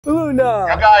Una.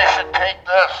 You guys should take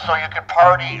this so you can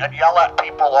party and yell at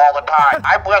people all the time.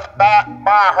 I'm with Matt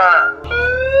Maher.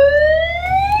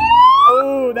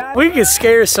 Oh, that. We could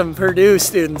scare some Purdue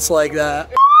students like that.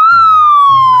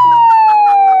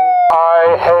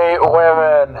 I hate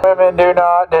women. Women do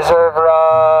not deserve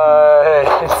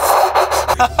rights.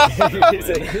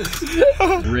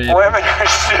 Women are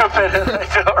stupid and they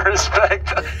don't respect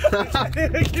us.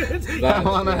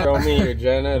 Show me your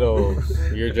genitals.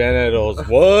 Your genitals.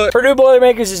 What? Purdue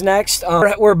Boilermakers is next.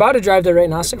 We're about to drive there right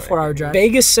now. It's like a 4-hour drive.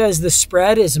 Vegas says the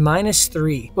spread is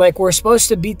 -3. Like, we're supposed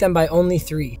to beat them by only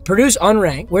 3. Purdue's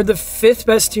unranked. We're the 5th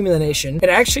best team in the nation. It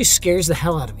actually scares the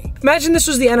hell out of me. Imagine this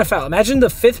was the NFL. Imagine the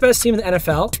 5th best team in the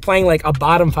NFL playing like a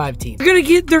bottom 5 team. They're gonna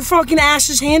get their fucking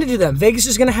asses handed to them. Vegas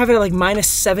is gonna have it at like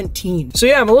 -17. So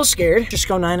yeah, I'm a little scared. Just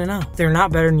go 9-0. They're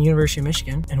not better than the University of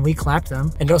Michigan, and we clapped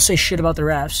them. And don't say shit about the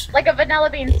refs. Like a vanilla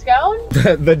bean scone?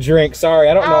 The drink. Sorry,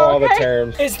 I don't know all the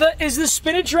terms. Is the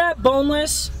spinach wrap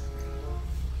boneless?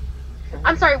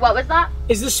 I'm sorry, what was that?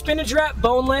 Is the spinach wrap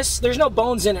boneless? There's no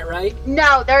bones in it, right?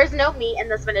 No, there is no meat in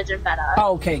the spinach and feta.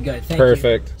 Oh, okay, good. Thank you.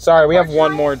 Perfect. Sorry, we have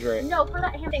one more drink. No, for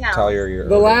that handing out. Tell your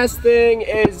The last thing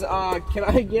is, can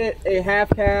I get a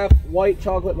half-calf white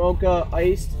chocolate mocha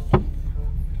iced?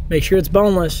 Make sure it's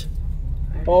boneless.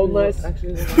 Boneless. And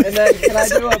then can I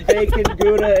do a bacon,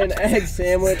 Gouda, and egg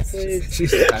sandwich, please?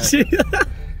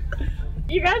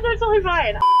 You guys are totally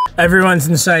fine. Everyone's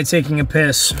inside taking a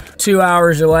piss. 2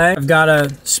 hours away. I've got a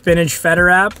spinach feta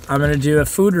wrap. I'm gonna do a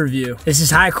food review. This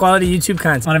is high quality YouTube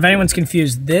content. And if anyone's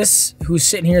confused, this who's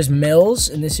sitting here is Mills,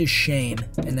 and this is Shane.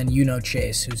 And then you know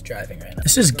Chase, who's driving right now.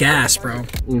 This is gas, bro.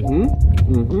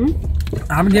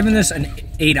 I'm giving this an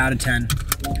 8 out of 10.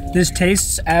 This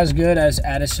tastes as good as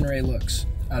Addison Rae looks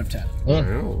out of 10.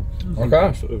 Oh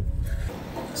gosh.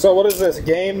 So what is this,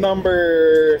 game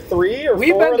number 3 or 4 in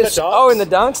the dunks? Oh, in the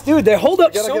dunks? Dude, they hold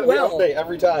up so well. Update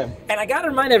every time. And I gotta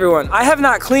remind everyone, I have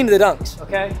not cleaned the dunks,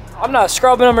 okay? I'm not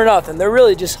scrubbing them or nothing. They're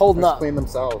really just holding up. Clean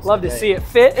themselves. Love to see it.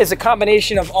 Fit is a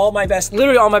combination of all my best,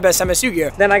 literally all my best MSU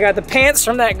gear. Then I got the pants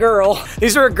from that girl.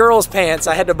 These are girls' pants.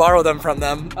 I had to borrow them from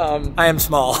them. I am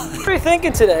small. What are we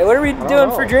thinking today? What are we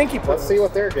doing for drinky poo? Let's see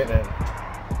what they're getting in.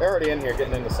 They're already in here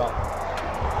getting into something.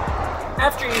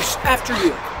 After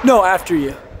you. No, after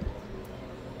you.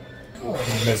 Oh,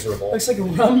 miserable. Looks like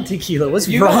rum tequila. What's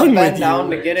wrong with you? Down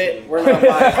to get it. We're not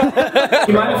buying.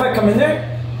 You mind if I come in there?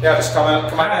 Yeah, just come on.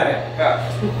 Yeah.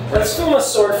 Let's film a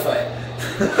sword fight.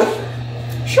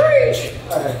 Sheesh!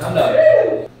 Alright, I'm done.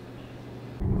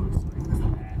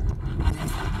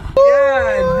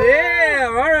 God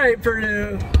damn! Alright,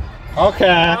 Purdue.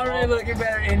 Okay. Alright, looking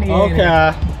better Indiana.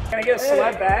 Okay. Can I get a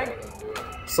sled bag?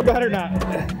 So better not.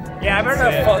 Yeah, I better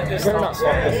not fuck this up.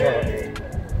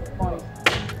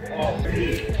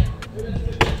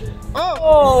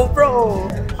 Oh, bro.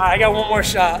 Alright, I got one more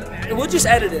shot. We'll just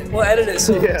edit it. We'll edit it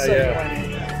so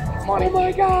Yeah. Oh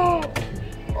my god.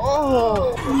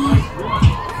 Oh.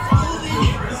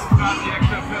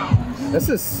 This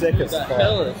is sick as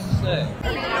fuck.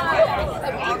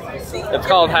 It's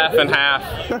called half and half.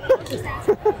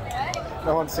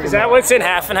 No one's seen Is that what's in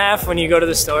half and half when you go to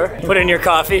the store? Put in your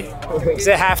coffee? Is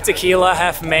it half tequila,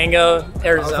 half mango,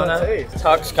 Arizona?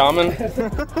 Tux common.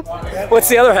 What's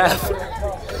the other half?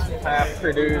 Half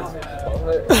Purdue.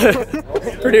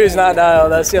 Purdue's not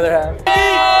dialed, that's the other half.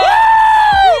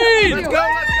 Let's go.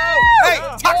 Hey,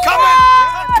 tuck coming.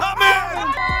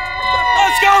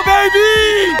 Let's go, baby.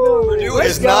 Purdue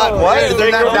is not what? They're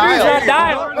not dialed. Purdue's not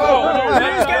dialed.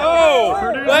 Let's go.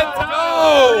 Let's go.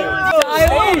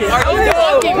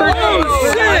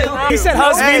 He said,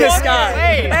 how's me in the sky?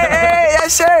 Hey,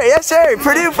 yes sir,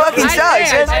 Purdue fucking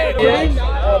sucks.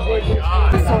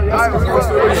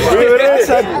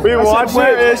 We watched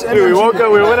it. We woke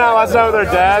up. We went out last night with our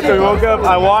dads. We woke up.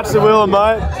 I watched the Wheel of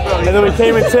Mutt, and then we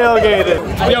came and tailgated.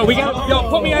 Yo,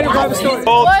 put me on your private story.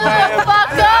 Fuck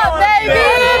up, baby!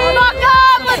 Fuck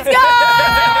up! Let's go!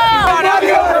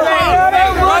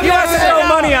 You have to throw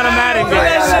money on a Madden game.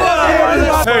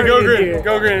 Hey, go green.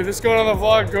 Go green. If this is going on the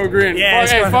vlog, go green.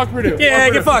 Yeah, fuck Purdue. Yeah,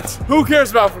 get fucked. Who cares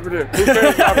about Purdue? Who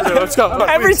cares about Purdue? Let's go.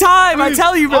 Every time, I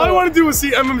tell you, bro. All I want to do was see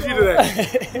MMG today.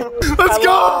 Let's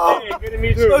go. Good to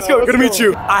meet you. Let's go. Good to meet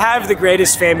you. I have the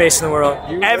greatest fan base in the world.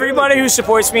 Everybody who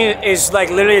supports me is like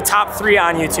literally a top 3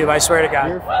 on YouTube, I swear to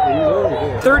God.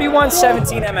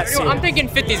 31-17 MSU. I'm thinking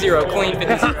 50-0, clean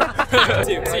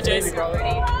 50-0. See, Chase?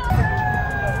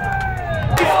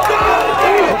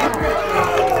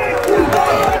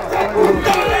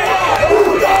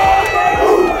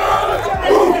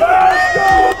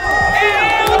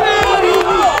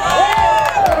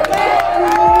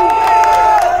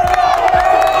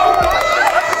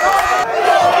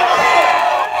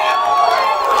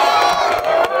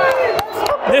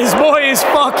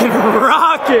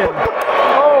 question.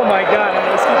 Oh my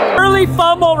God. Early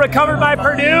fumble recovered by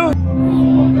Purdue.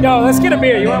 Yo, let's get a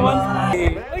beer. You want one?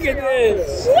 Look at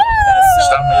this.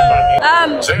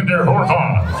 Xander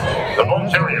Horvath, the ball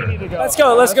carrier. Let's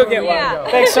go get one. Yeah.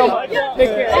 Thanks so much. Take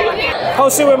care.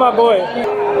 Post it with my boy.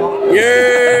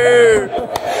 Yeah.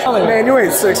 Man, you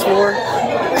ain't 6'4".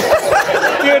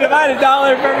 Dude, if I had $1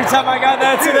 for every time I got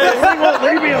that today,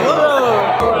 leave me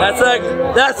alone.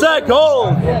 That's that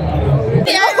goal.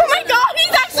 Yeah, oh my God,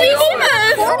 he's actually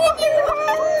famous!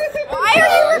 Why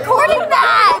are you recording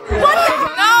that? What the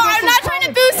hell? No, I'm not trying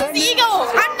to boost his ego.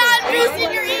 I'm not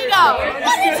boosting your ego.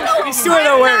 What is going on? He's doing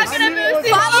the worst. I'm not gonna boost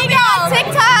his ego.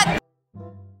 TikTok.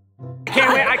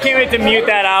 I can't wait to mute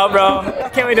that out, bro. I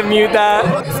can't wait to mute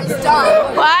that. This is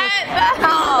dumb. What the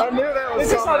hell?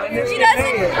 She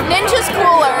doesn't. Ninja's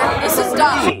cooler. This is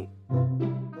dumb.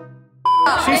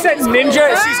 She said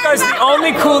ninja. She goes, the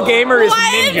only cool gamer is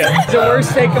ninja. The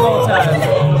worst take of all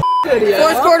time.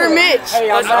 Fourth quarter Mitch. Hey,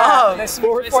 that's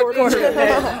fourth quarter Mitch.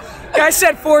 Guy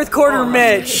said fourth quarter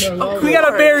Mitch. We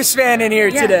got a Bears fan in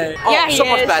here today. Yeah, so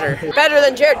much better. Better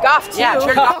than Jared Goff, too. Yeah,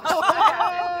 Jared Goff.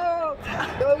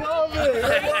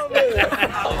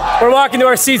 We're walking to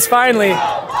our seats finally.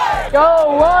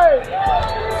 Go, what?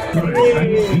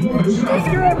 What's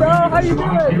good, bro? How you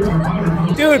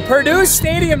doing? Dude, Purdue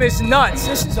Stadium is nuts.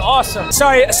 This is awesome.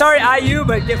 Sorry, IU,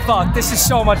 but get fucked. This is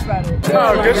so much better.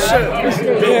 Oh, good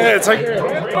shit. Yeah, it's like.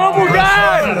 Oh my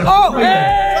God! Oh,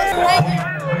 hey!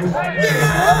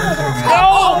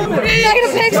 Oh! Taking a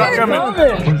picture.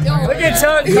 Look at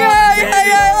Chuck.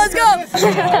 Yeah, let's go.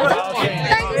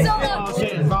 Thank you so much.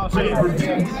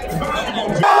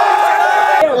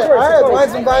 I had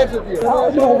wines and dines with you.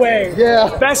 No way. Yeah.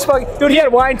 Best fucking dude. He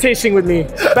had wine tasting with me.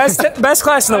 Best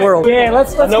class in the world. Yeah,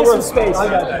 let's get some space.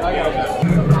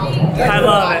 I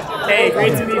love it. Hey,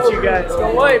 great to meet you guys.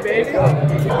 Go away, baby.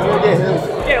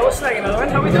 Yeah, we'll snag another one.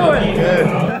 How we doing? Good.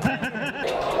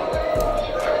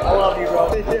 I love you, bro.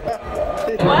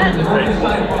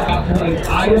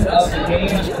 I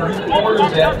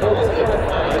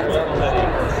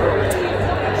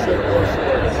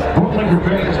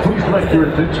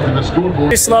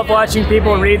just love watching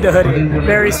people read the hoodie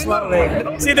very slowly.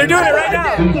 See, they're doing it right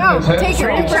now. Yo, take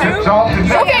your picture.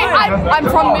 Okay, I'm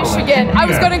from Michigan. I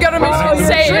was gonna go to Michigan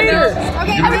State.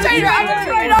 Okay, I'm a traitor.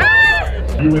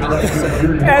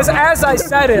 As I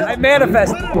said it, I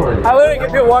manifested. I literally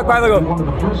get people walk by and go.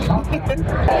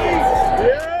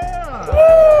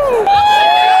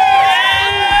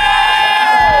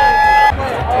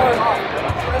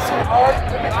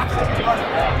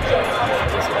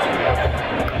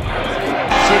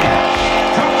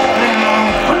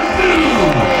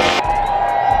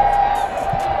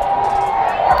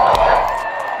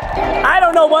 I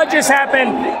don't know what just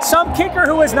happened. Some kicker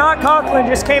who was not Conklin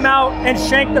just came out and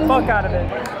shanked the fuck out of it.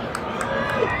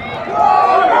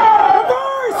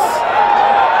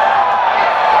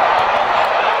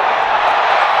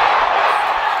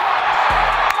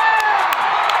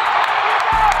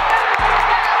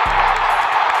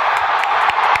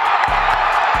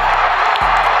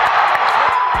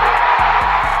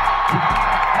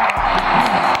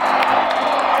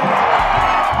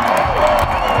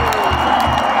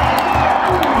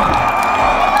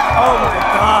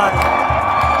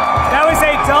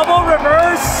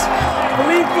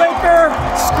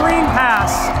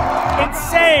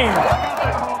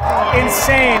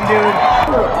 Insane, dude.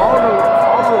 All the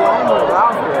linemen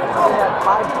around here had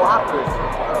 5 blockers.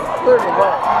 Cleared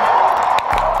away.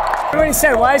 Everybody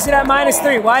said, why is it at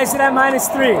 -3? Why is it at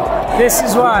 -3? This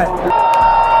is why.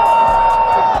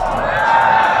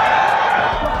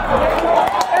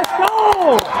 Let's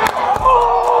go!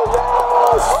 Oh,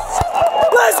 yes!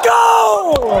 Let's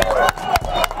go!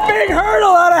 Big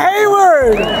hurdle out of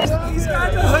Hayward! He's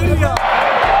got the hoodie up.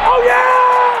 Oh, yeah!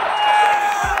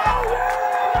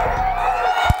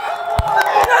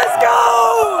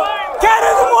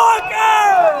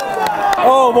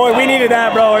 Oh boy, we needed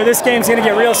that, bro, or this game's gonna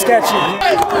get real sketchy.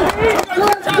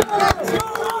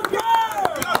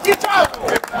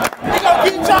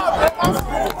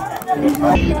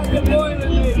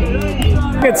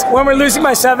 It's when we're losing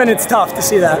by 7, it's tough to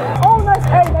see that. Oh, nice,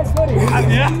 hey, nice hoodie.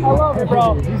 I love it,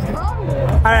 bro.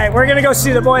 All right, we're gonna go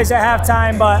see the boys at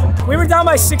halftime, but we were down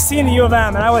by 16 to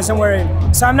UofM, and I wasn't worried.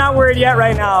 So I'm not worried yet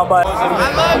right now, but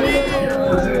I love you.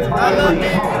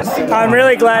 I'm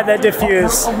really glad that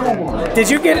diffused. Did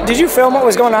you film what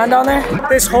was going on down there?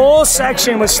 This whole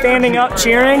section was standing up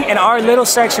cheering, and our little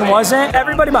section wasn't.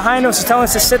 Everybody behind us was telling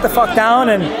us to sit the fuck down,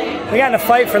 and we got in a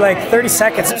fight for like 30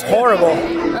 seconds. It was horrible.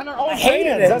 I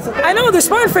hated it. I know, they're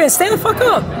Spartan fans. Stay the fuck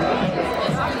up.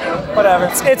 Whatever.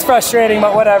 It's frustrating,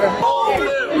 but whatever.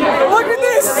 Look at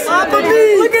this. this!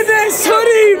 Look at this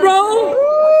hoodie, bro!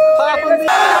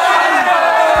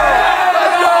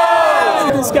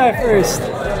 This guy first.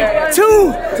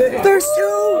 2! There's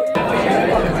 2!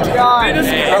 God.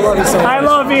 I love you so much. I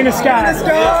love being a Scott.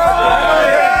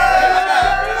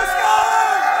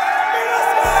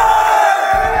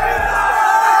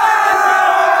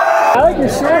 I like your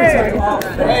shorts.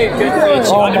 Hey, good reach.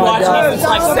 Oh my God. It's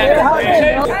like 7th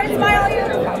grade.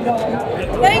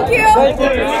 Thank you.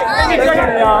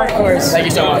 Of course. Thank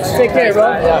you so much. Take care, bro.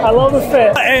 I love the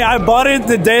fit. Hey, I bought it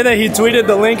the day that he tweeted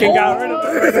the link and got rid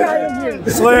of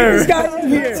it. Swear. This guy's in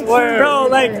here. Swear. Bro,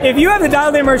 like, if you have the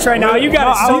Dialed In merch right now, you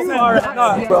got it so far.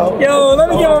 Bro. Yo, let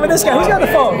me get one with this guy. Who's got the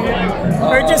phone?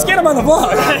 Or just get him on the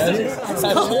vlog.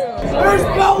 Where's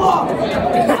Bella?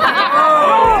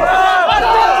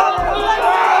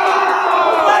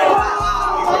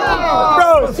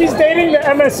 Bro, she's dating the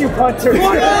MSU punter.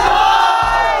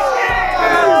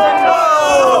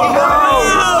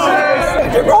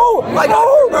 Bro, like,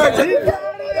 oh, bro.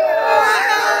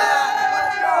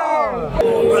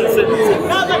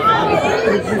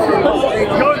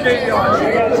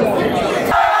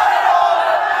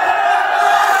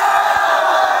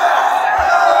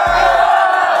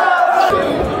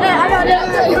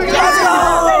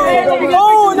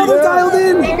 Oh, another Dialed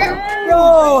In.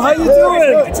 Yo, how you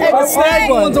doing? I snagged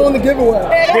one. One's on the giveaway.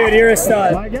 Dude, you're a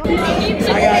stud. I got you.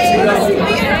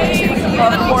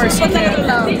 Of course, you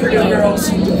can. Purdue girls.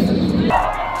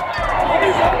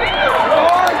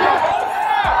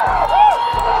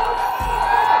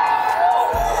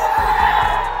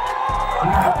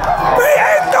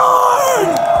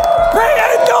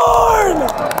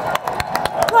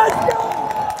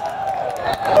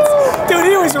 Dude,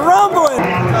 he was rumbling.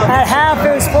 At half,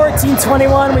 it was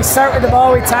 14-21. We start with the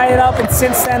ball, we tie it up, and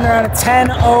since then they're on a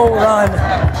 10-0 run.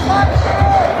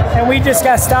 And we just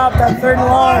got stopped on 3rd and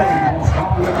long.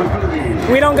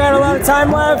 We don't got a lot of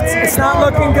time left. It's not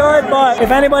looking good, but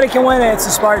if anybody can win it, it's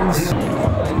the Spartans.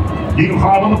 Gain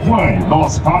 5 on the play. Ball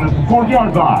spotted at the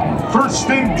 4-yard line. 1st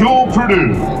and goal,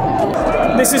 Purdue.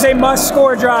 This is a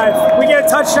must-score drive. We get a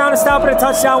touchdown to stop at a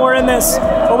touchdown, we're in this.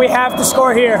 But we have to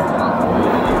score here.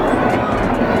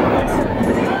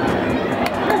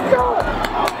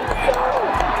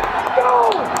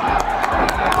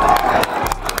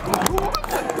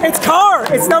 It's Carr.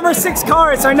 It's number 6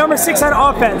 Carr. It's our number 6 on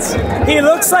offense. He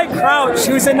looks like Crouch,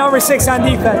 who's a number 6 on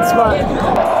defense, but.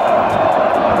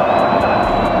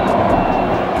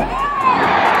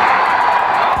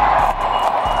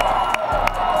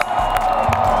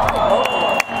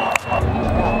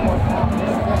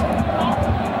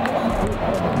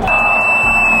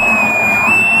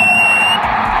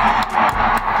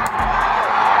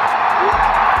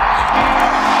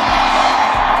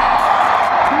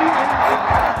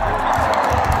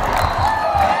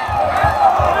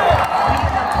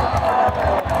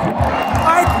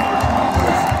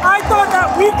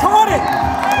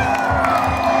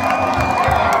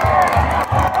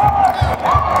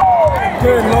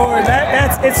 Good Lord,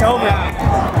 it's over.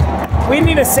 We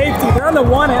need a safety. They're on the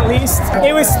 1 at least.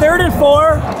 It was 3rd and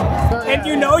 4, and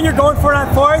you know you're going for it on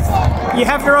 4th. You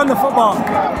have to run the football.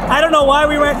 I don't know why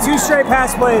we went 2 straight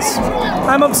pass plays.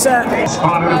 I'm upset.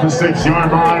 Spotted at the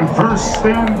 6-yard line. 1st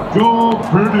and goal,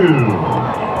 Purdue.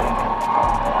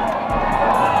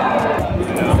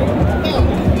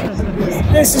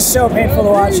 This is so painful to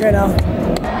watch right now.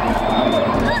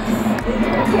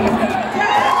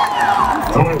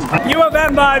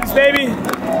 UofM vibes, baby.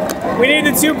 We need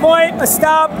the 2-point, a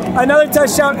stop, another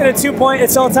touchdown, and a 2-point.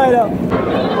 It's all tied up.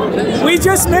 We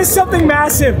just missed something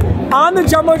massive. On the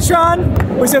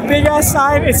Jumbotron was a big-ass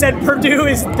sign. It said, Purdue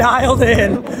is dialed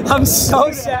in. I'm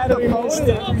so sad that we missed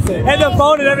it. And the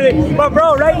phone and everything. But,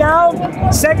 bro, right now,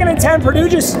 2nd and 10, Purdue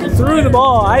just threw the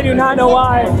ball. I do not know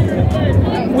why.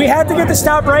 We had to get the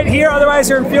stop right here, otherwise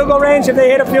they're in field goal range. If they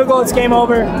hit a field goal, it's game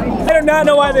over. I do not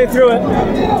know why they threw it.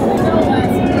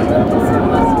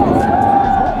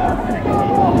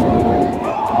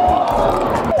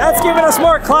 That's giving us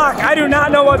more clock. I do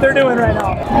not know what they're doing right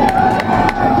now.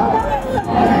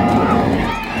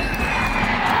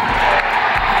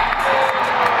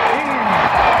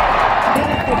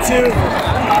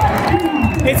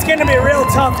 It's going to be real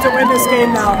tough to win this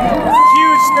game now.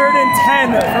 Huge 3rd and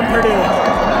 10 from Purdue.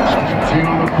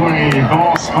 On the play,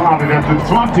 ball spotted at the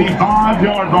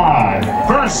 25-yard line.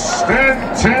 1st and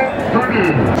 10,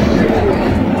 Purdue.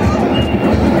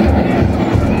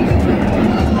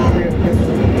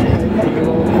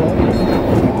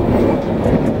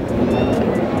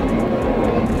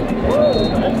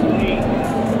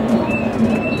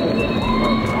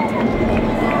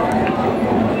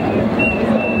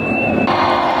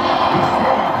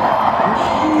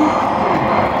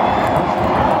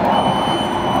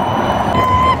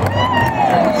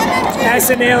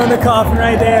 a nail in the coffin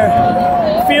right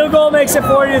there. Field goal makes it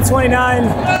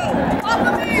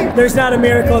 40-29. There's not a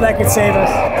miracle that could save us.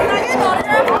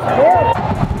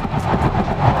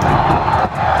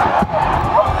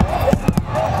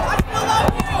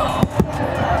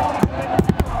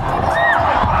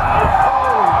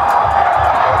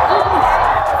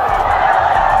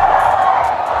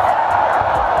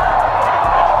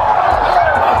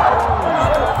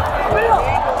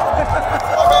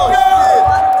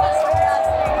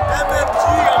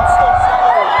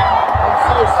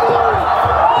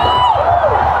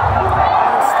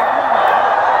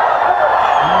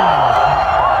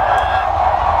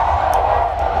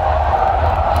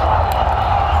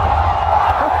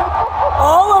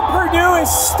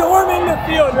 Storming the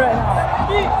field right now.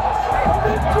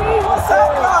 What's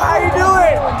up, bro? How you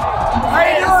doing? How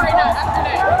you doing?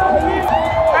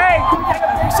 Hey, can we get a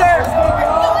picture?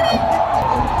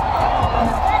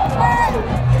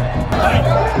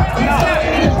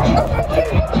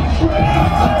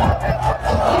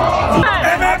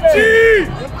 MMG!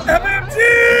 MMG!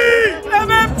 MMG!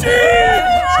 MMG!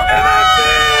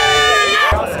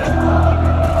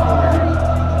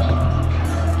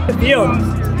 The field.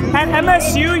 At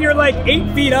MSU, you're like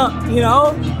 8 feet up, you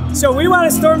know? So we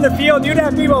want to storm the field. You'd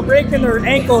have people breaking their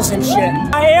ankles and shit.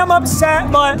 I am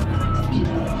upset, but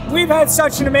we've had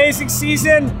such an amazing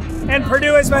season, and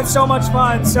Purdue has been so much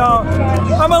fun. So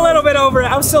I'm a little bit over it.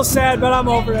 I'm still sad, but I'm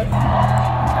over it.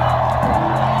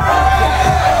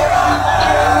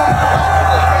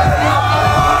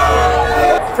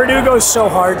 Purdue goes so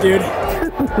hard, dude.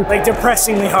 Like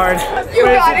depressingly hard. You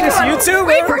got it. Just YouTube?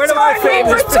 We returned.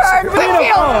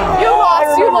 You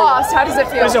lost. How does it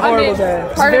feel? It was a horrible day.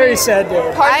 It was a very sad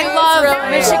day. I love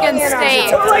Michigan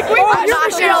State. I'm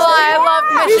not gonna lie, I love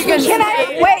Michigan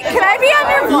State. Wait, can I be on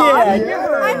your vlog?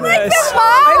 Yeah, I'm like the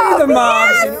mom. I need the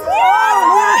moms.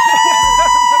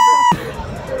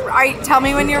 Alright, tell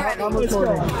me when you're ready.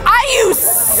 IU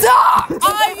sucks!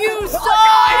 IU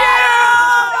sucks!